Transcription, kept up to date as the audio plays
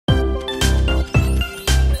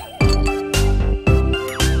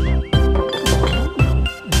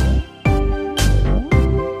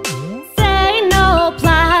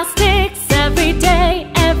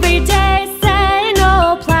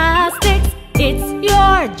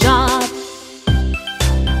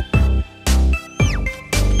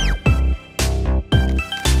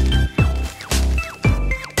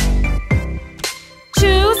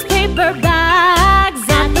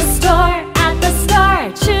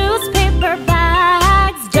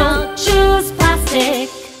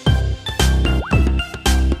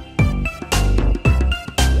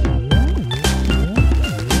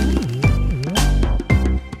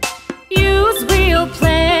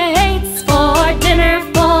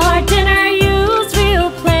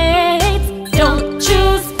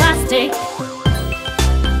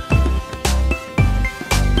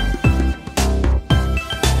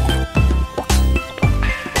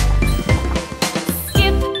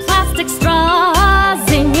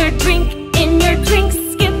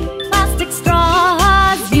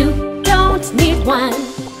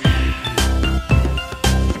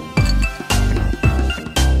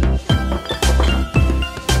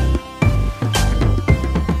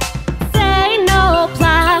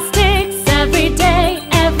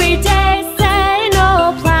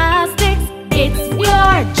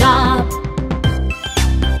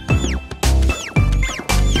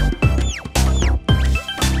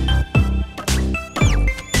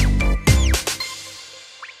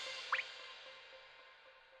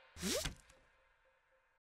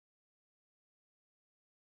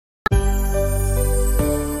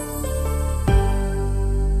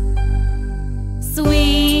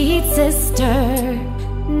Sweet sister,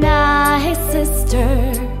 nice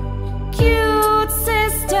sister, cute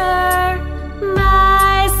sister,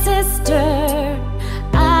 my sister.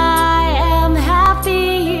 I am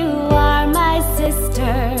happy you are my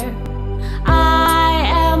sister. I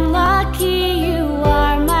am lucky you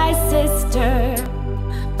are my sister.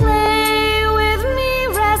 Play with me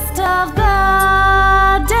rest of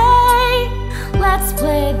the day. Let's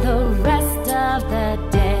play the rest of the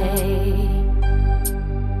day.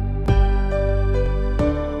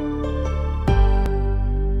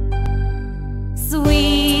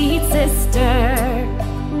 Sweet sister,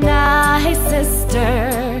 nice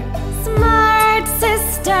sister, smart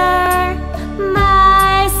sister,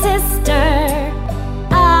 my sister.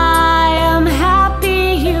 I am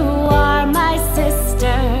happy you are my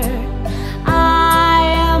sister. I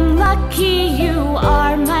am lucky you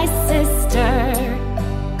are my sister.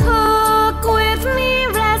 Cook with me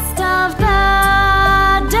rest of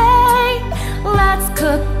the day. Let's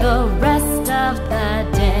cook the rest of the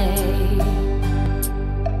day.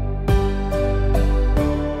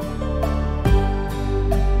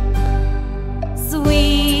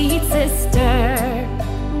 Sweet sister,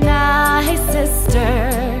 nice sister,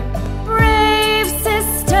 brave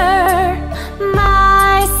sister,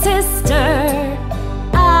 my sister.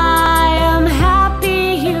 I am happy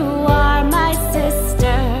you are my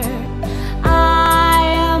sister. I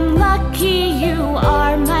am lucky you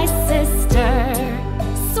are my sister.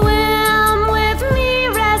 Swim with me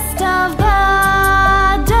rest of the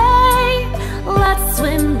day. Let's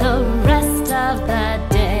swim the rest of the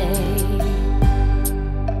day.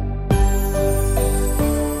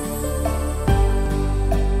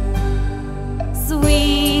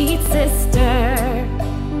 Sweet sister,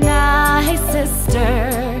 nice sister,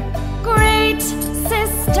 great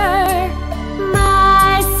sister,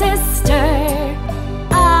 my sister.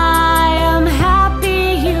 I am happy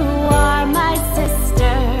you are my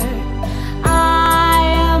sister. I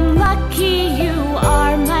am lucky you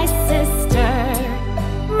are my sister.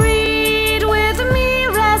 Read with me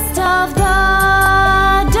rest of the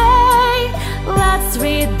day. Let's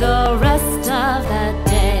read the rest of the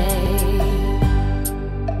day.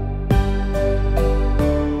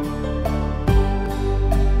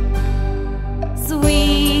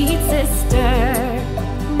 Sweet sister,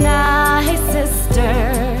 nice sister,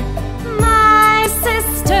 my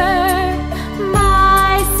sister,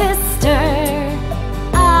 my sister.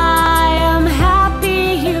 I am happy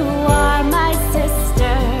you are my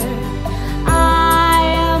sister. I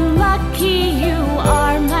am lucky you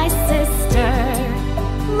are my sister.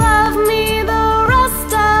 Love me the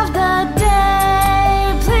rest of the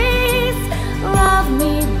day, please. Love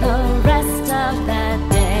me the rest of the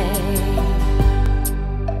day.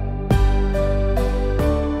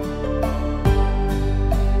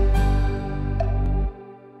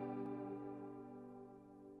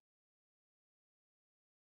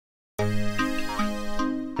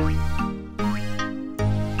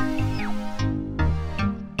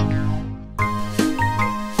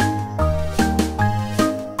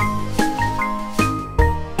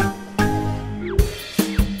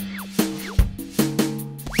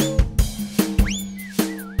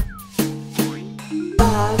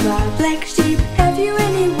 Baba, black sheep, have you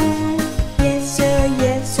any wool? Yes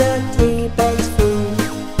sir, 3 bags full.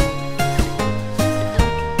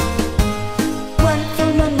 One for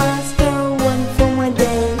my master, one for my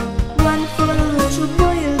dame, one for the little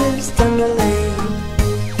boy who lives down the lane.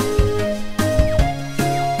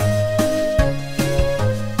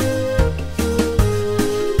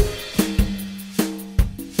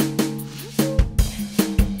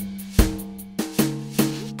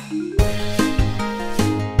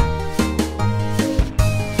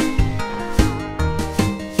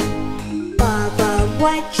 Baba,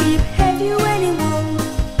 white sheep, have you any wool?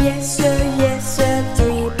 Yes sir,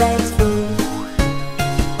 3 bags full.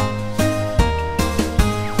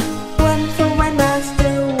 One for my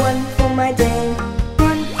master, one for my dame,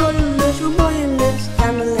 one for the little boy who lives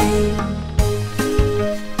down the lane.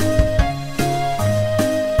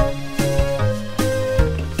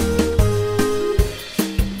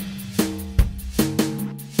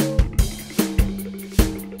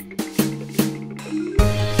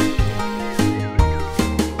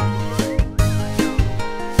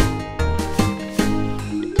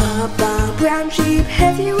 Baba, brown sheep,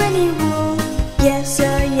 have you any wool? Yes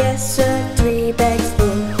sir, 3 bags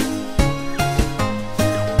full.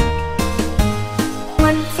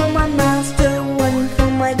 One for my master, one for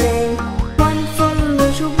my dame, one for the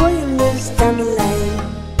little boy who lives down the lane.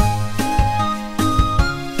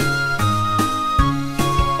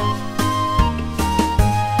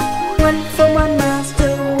 One for my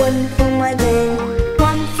master, one for my dame,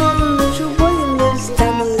 one for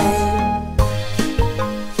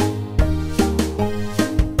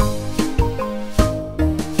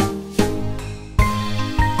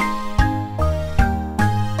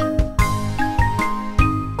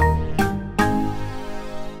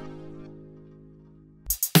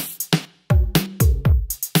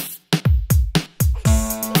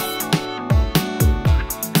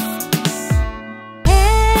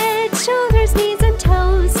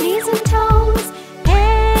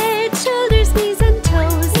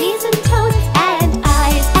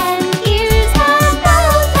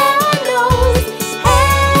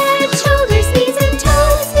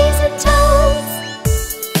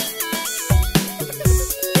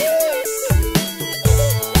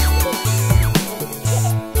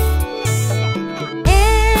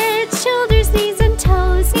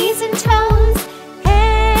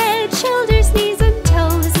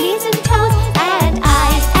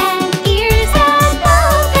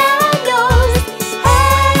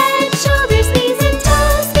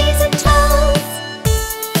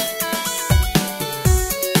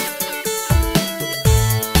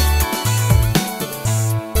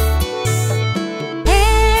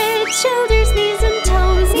shoulders, knees and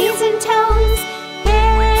toes, knees and toes.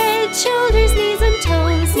 Head, shoulders, knees and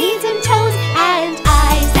toes, knees and toes. And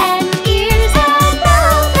eyes and ears and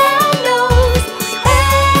mouth and nose.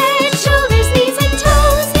 Head, shoulders, knees and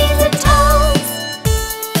toes, knees and toes.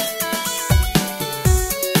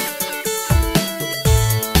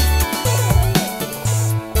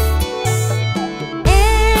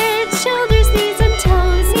 Head, shoulders, knees and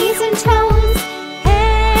toes, knees and toes.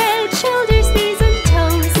 Head, shoulders, knees and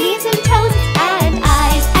toes, knees and toes.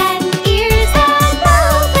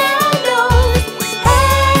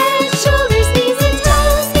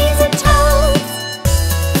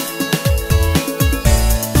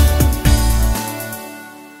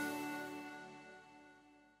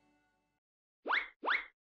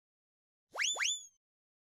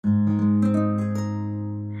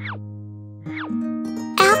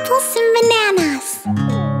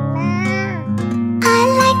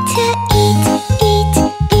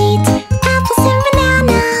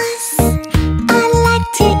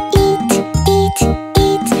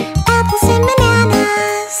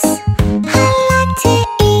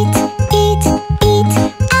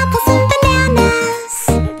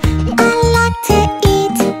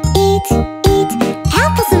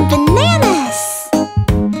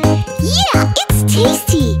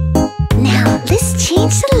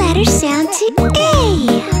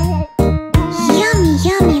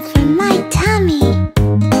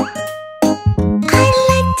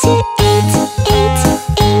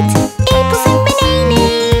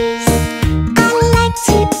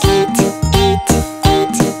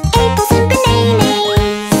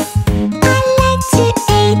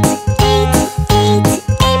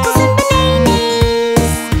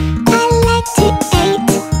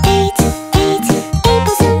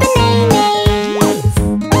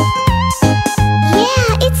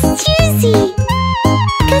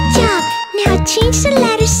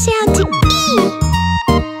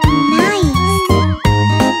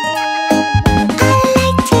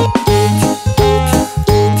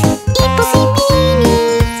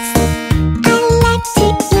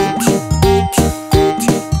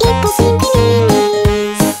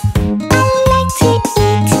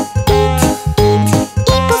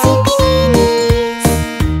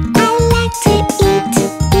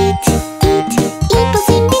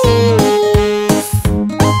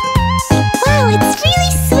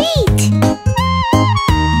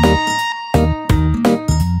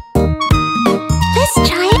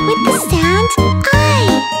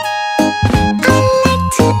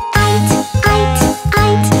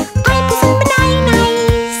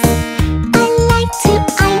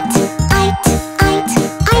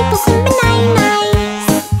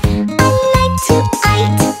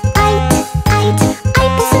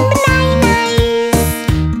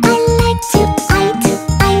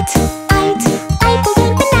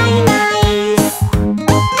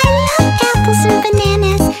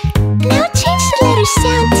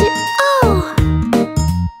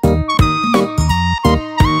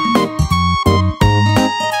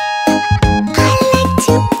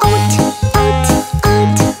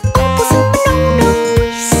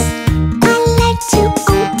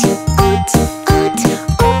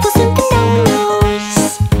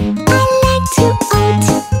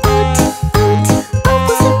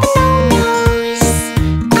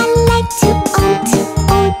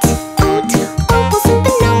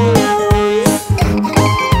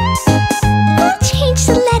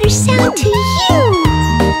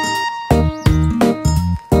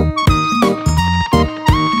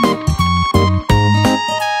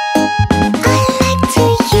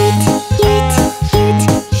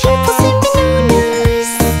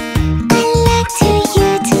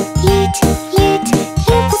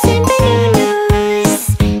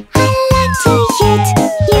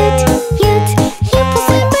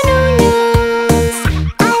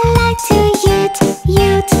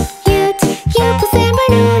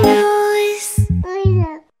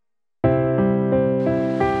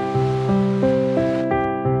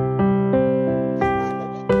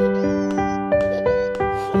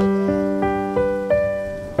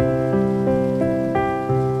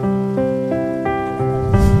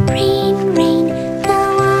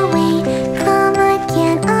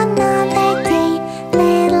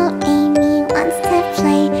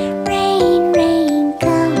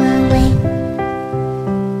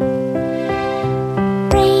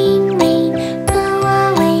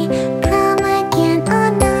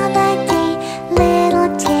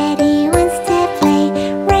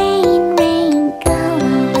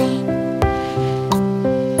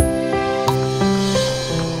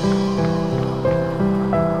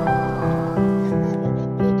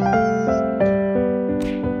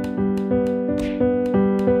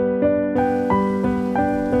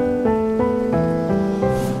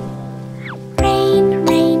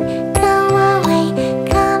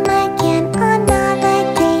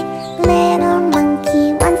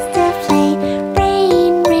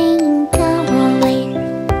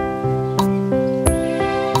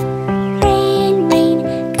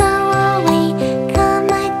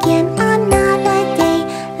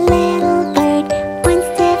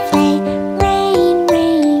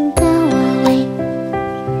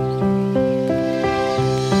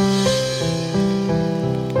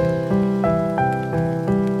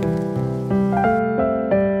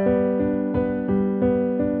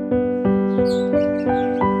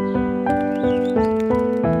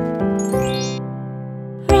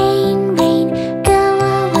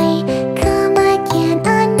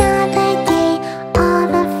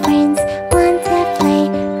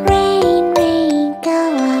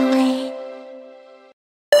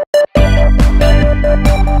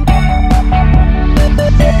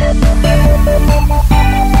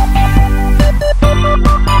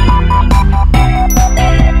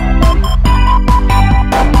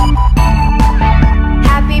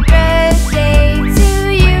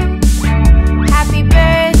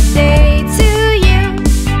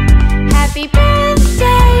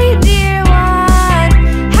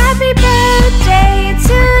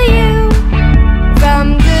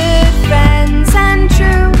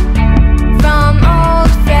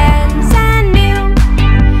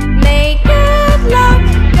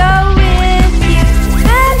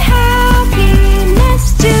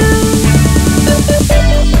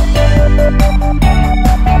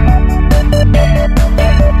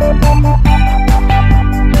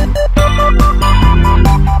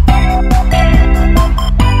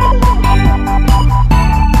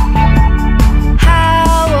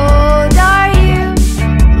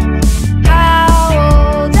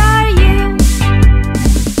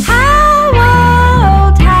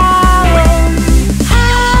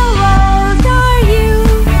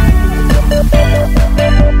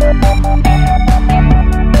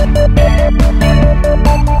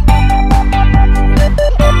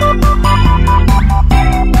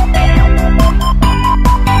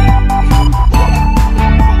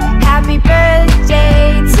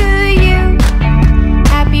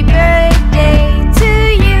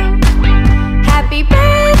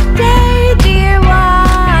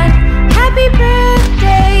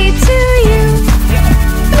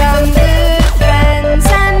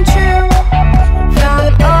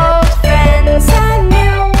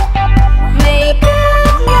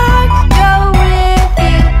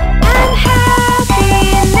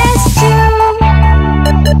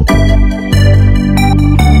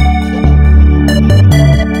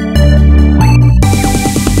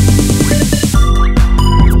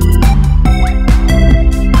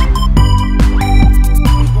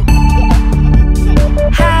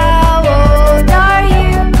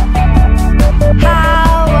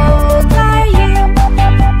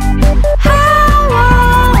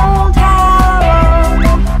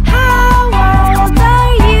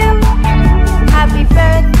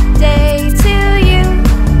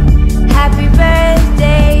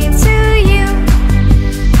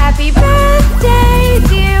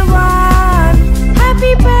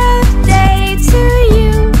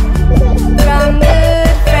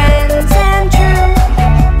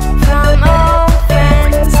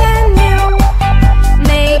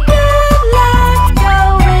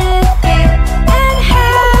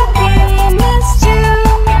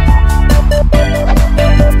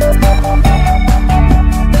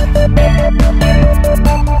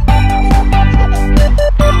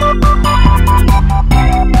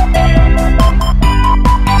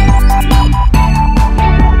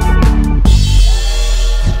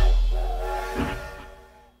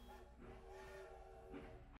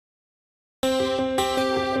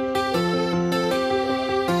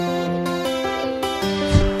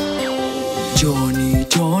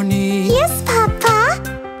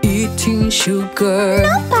 eating sugar.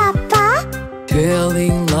 No, Papa.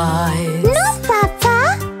 Telling lies. No,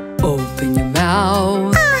 Papa. Open your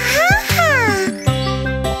mouth.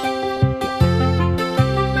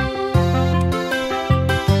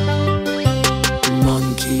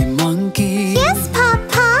 Monkey, monkey. Yes,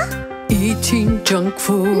 Papa. Eating junk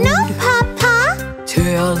food. No, Papa.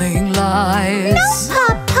 Telling lies. No,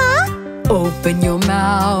 Papa. Open your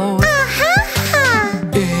mouth.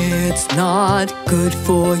 It's not good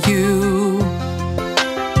for you.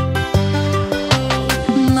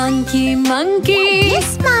 Monkey, monkey.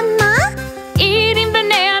 Yes, Mama. Eating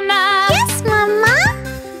banana. Yes, Mama.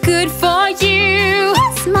 Good for you.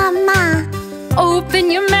 Yes, Mama. Open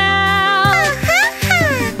your mouth.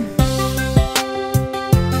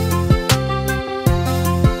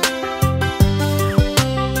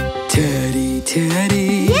 Teddy,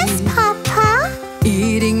 Teddy. Yes, Papa.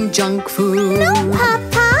 Eating junk food. No,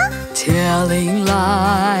 Papa. Telling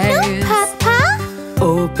lies. No, Papa.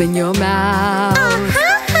 Open your mouth.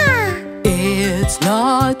 It's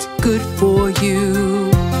not good for you.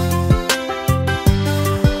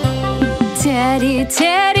 Teddy,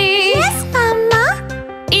 Teddy. Yes, Mama.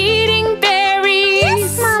 Eating berries.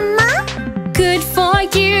 Yes, Mama. Good for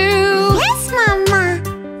you. Yes, Mama.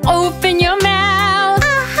 Open your mouth.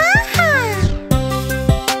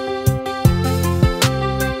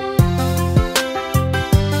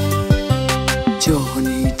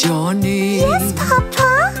 Johnny, Johnny. Yes,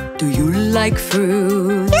 Papa. Do you like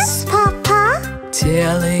fruits? Yes, Papa.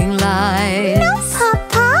 Telling lies. No,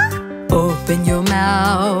 Papa. Open your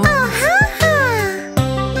mouth.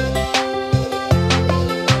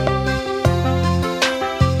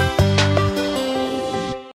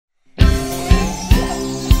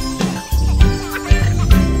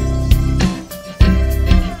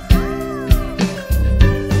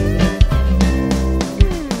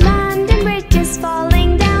 London Bridge is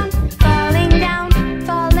falling down, falling down,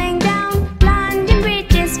 falling down. London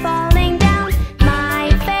Bridge is falling down, my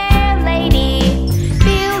fair lady.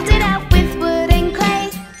 Build it up with wood and clay,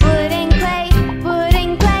 wood and clay, wood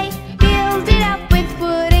and clay. Build it up with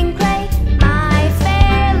wood and clay, my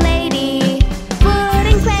fair lady. Wood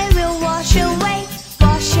and clay will wash away,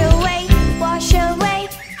 wash away, wash away.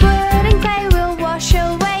 Wood and clay will wash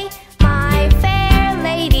away, my fair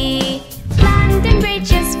lady. London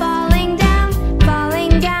Bridge is falling down,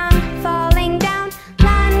 falling down, falling down.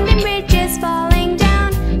 London Bridge is falling down,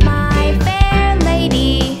 my fair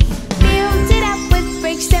lady. Build it up with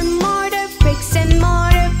bricks and mortar, bricks and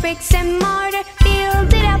mortar, bricks and mortar.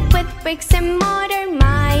 Build it up with bricks and mortar,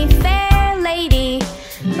 my fair lady.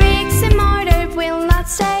 Bricks and mortar will not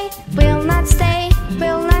stay, will not stay,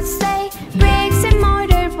 will not stay. Bricks and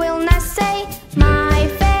mortar will not stay, my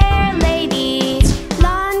fair lady.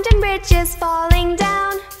 London Bridge is falling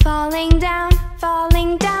down, falling down,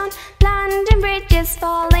 falling down. London Bridge is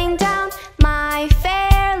falling down, my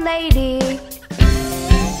fair lady.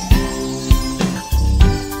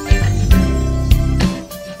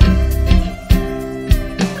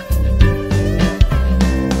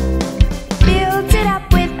 Build it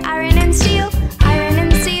up with iron and steel, iron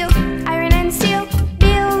and steel, iron and steel.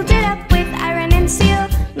 Build it up with iron and steel,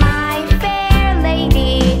 my fair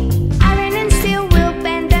lady. Iron and steel will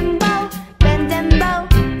bend and bow, bend and bow,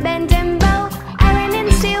 bend and bow. Iron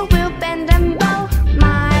and steel will bend and bow,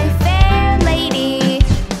 my fair lady.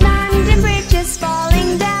 London Bridge is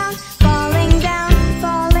falling down, falling down,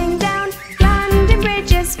 falling down. London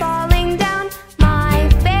Bridge is falling down, my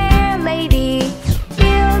fair lady.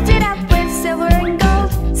 Build it up with silver and gold,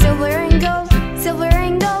 silver and gold, silver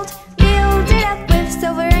and gold. Build it up with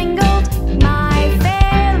silver and gold, my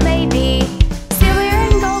fair lady. Silver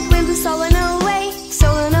and gold will be stolen away,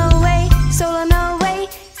 stolen away, stolen away.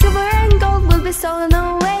 Silver and gold will be stolen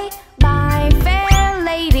away, my fair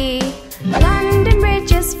lady. London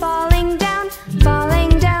Bridge is falling down,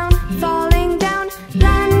 falling down, falling down.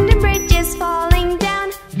 London Bridge is falling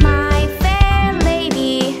down, my fair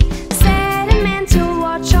lady. Set a man to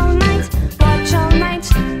watch all night, watch all night,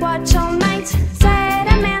 watch all night. Set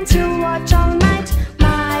a man to watch all night,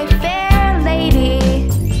 my fair lady.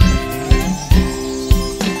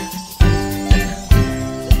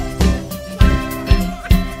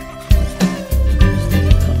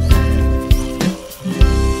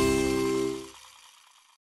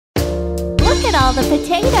 Look at all the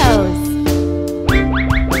potatoes.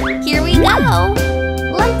 Here we go.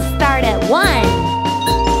 Let's start at 1.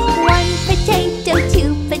 1 potato,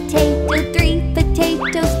 2 potato, 3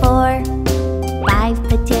 potatoes, 4. 5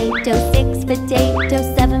 potatoes, 6 potatoes,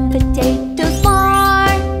 7 potatoes,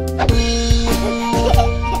 more.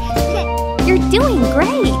 You're doing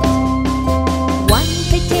great. 1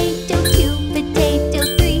 potato, 2 potato,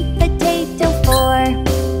 3 potato,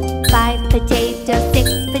 potatoes, 6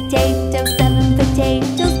 potatoes, 7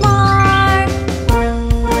 potatoes more.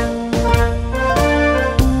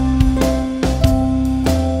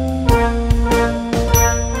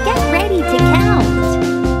 Get ready to count.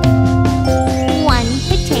 1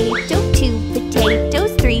 potato, 2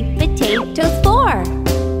 potatoes, 3 potatoes, 4.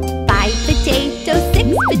 5 potatoes, 6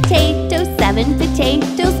 potatoes, 7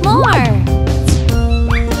 potatoes more.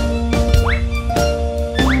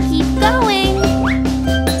 Keep going.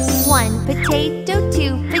 1 potato,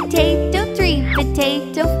 2 potato, 3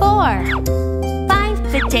 potato, 4. 5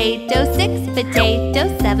 potatoes, 6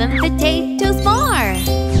 potatoes, 7 potatoes more.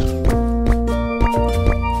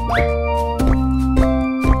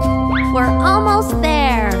 We're almost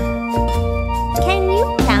there. Can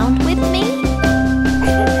you count with me?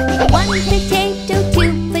 1 potato,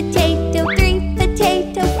 2 potato, 3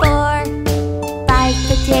 potato, 4. 5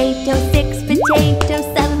 potatoes, 6 potatoes,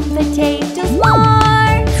 7 potatoes more.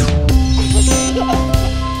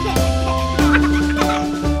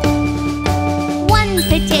 1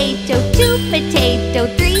 potato, 2 potato,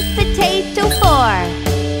 3 potato, 4.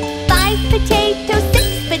 5 potato, 6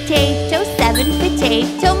 potato, 7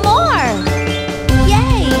 potato more.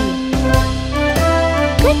 Yay!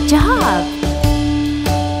 Good job!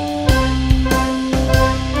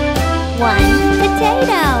 1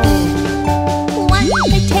 potato. 1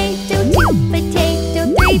 potato, 2 potato,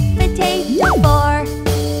 3 potato, 4.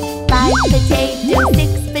 5 potato,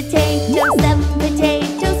 6 potato, 7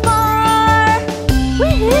 potatoes more.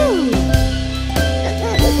 Woohoo!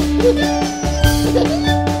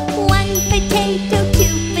 1 potato,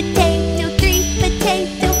 2 potato, 3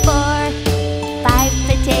 potato, 4. 5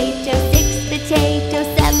 potato, 6 potato,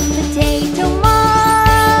 7 potato more.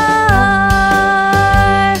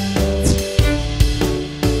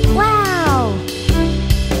 Wow!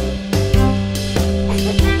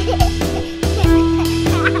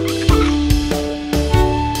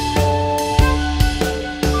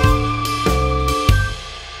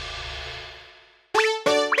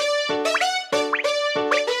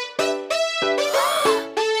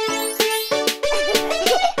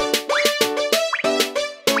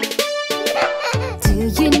 Do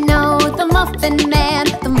you know the Muffin Man?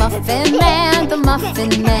 The Muffin Man, the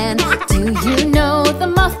Muffin Man. Do you know the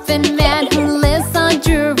Muffin Man who lives on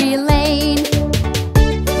Drury Lane?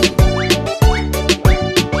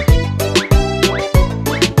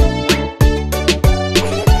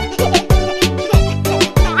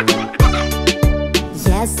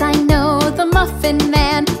 Yes, I know the Muffin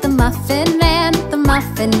Man, the Muffin Man, the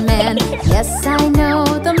Muffin Man. Yes, I know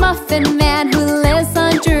the Muffin Man who lives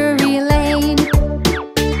on Drury Lane.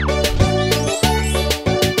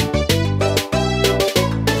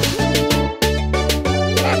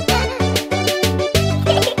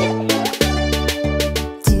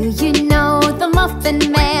 Do you know the Muffin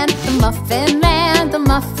Man, the Muffin Man, the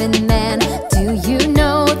Muffin Man? Do you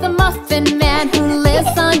know the Muffin Man who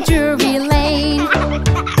lives on Drury Lane?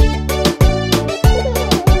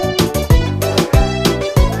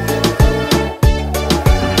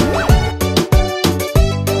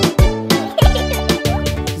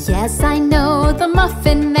 Yes, I know the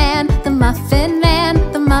Muffin Man, the Muffin Man,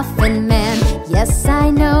 the Muffin Man. Yes, I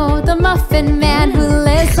know the Muffin Man who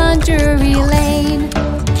lives on Drury Lane.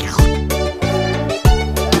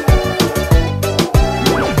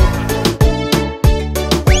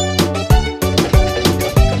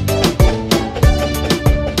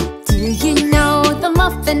 Do you know the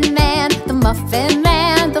Muffin Man, the Muffin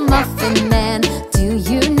Man, the Muffin Man? Do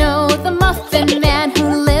you know the Muffin Man who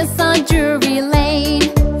lives on Drury Lane?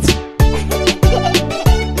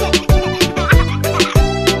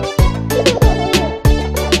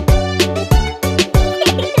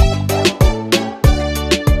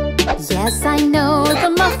 Yes, I know the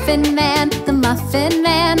Muffin Man, the Muffin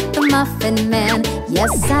Man, the Muffin Man.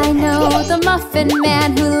 Yes, I know the Muffin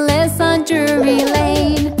Man who lives on Drury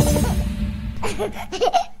Lane.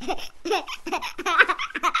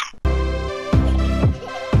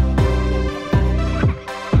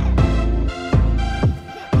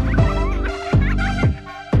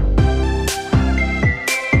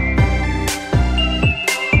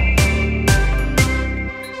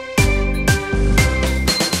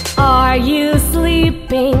 Are you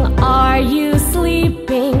sleeping? Are you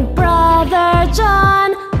sleeping? Brother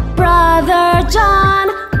John, Brother John.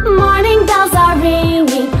 Morning bells are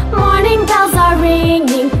ringing, morning bells are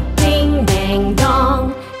ringing. Ding, dang, dong.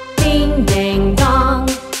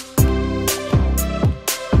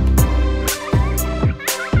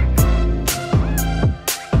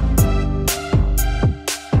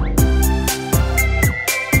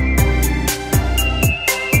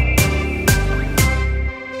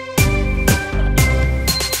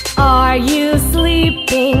 Are you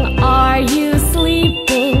sleeping? Are you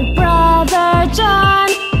sleeping? Brother John,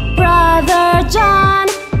 Brother John.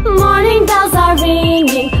 Morning bells are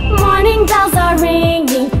ringing, morning bells are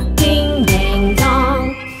ringing. Ding, ding,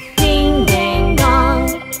 dong, ding, ding, dong.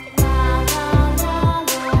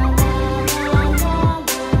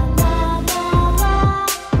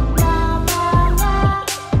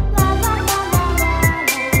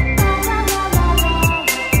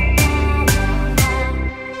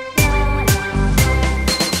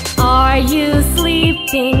 Are you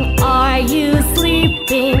sleeping? Are you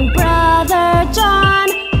sleeping? Brother John,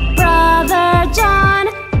 Brother John.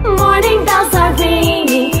 Morning bells are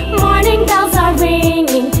ringing, morning bells are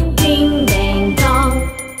ringing. Ding, ding,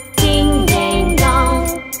 dong, ding, ding,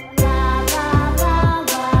 dong.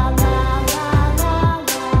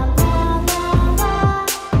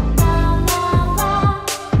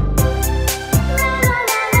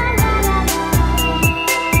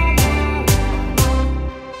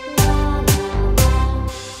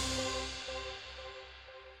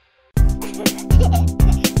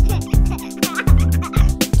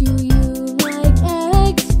 Do you like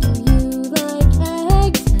eggs? Do you like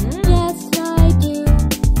eggs? Yes, I do.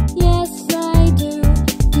 Yes, I do.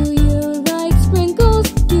 Do you like sprinkles?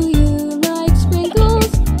 Do you like sprinkles?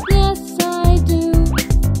 Yes, I do.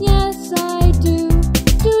 Yes, I do.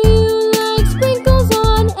 Do you like sprinkles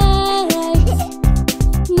on eggs?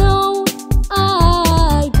 No,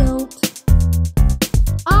 I don't.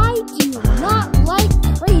 I do not like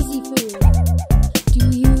crazy food. Do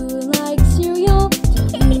you like cereal?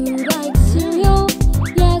 Do you like cereal?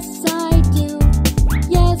 Yes, I do.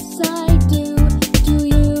 Yes, I do. Do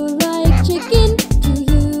you like chicken? Do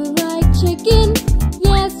you like chicken?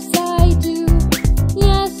 Yes, I do.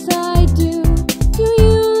 Yes, I do. Do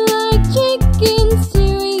you like chicken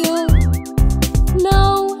cereal?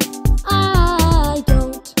 No, I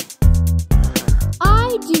don't.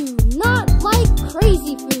 I do not like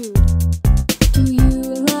crazy food. Do you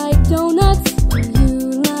like donuts? Do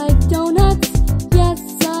you like donuts? Yes,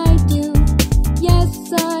 I do. Yes,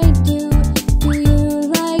 I do. Do you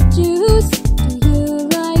like juice? Do you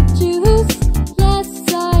like juice? Yes,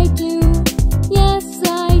 I do. Yes,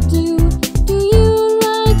 I do. Do you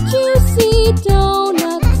like juicy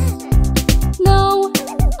donuts? No,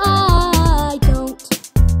 I don't.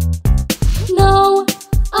 No,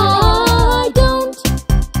 I don't.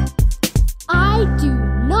 I do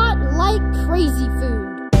not like crazy food.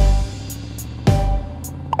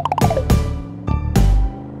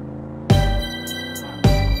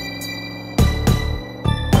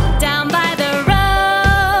 Down by the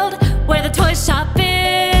road where the toy shop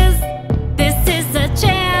is, this is a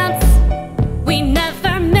chance we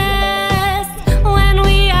never miss. When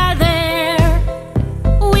we are there,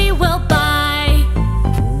 we will buy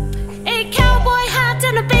a cowboy hat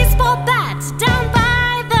and a baseball bat. Down